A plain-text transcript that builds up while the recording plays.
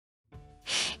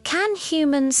Can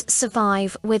humans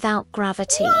survive without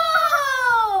gravity?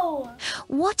 Whoa!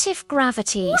 What if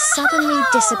gravity suddenly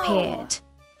disappeared?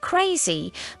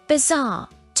 Crazy, bizarre,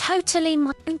 totally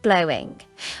mind-blowing.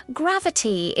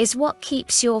 Gravity is what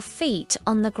keeps your feet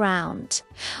on the ground.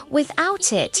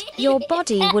 Without it, your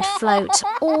body would float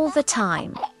all the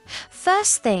time.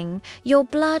 First thing, your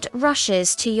blood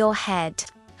rushes to your head.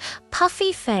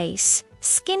 Puffy face,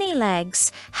 skinny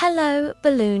legs, hello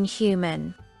balloon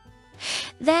human.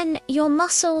 Then your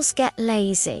muscles get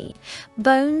lazy.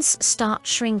 Bones start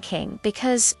shrinking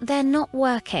because they're not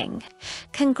working.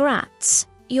 Congrats,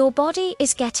 your body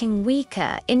is getting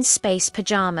weaker in space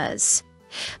pajamas.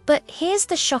 But here's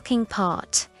the shocking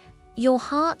part. Your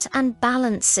heart and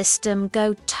balance system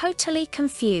go totally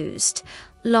confused.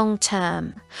 Long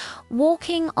term.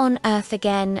 Walking on Earth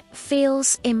again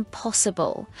feels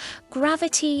impossible.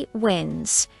 Gravity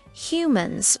wins.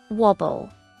 Humans wobble.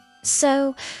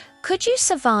 So, could you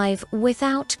survive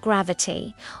without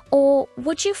gravity, or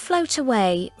would you float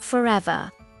away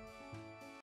forever?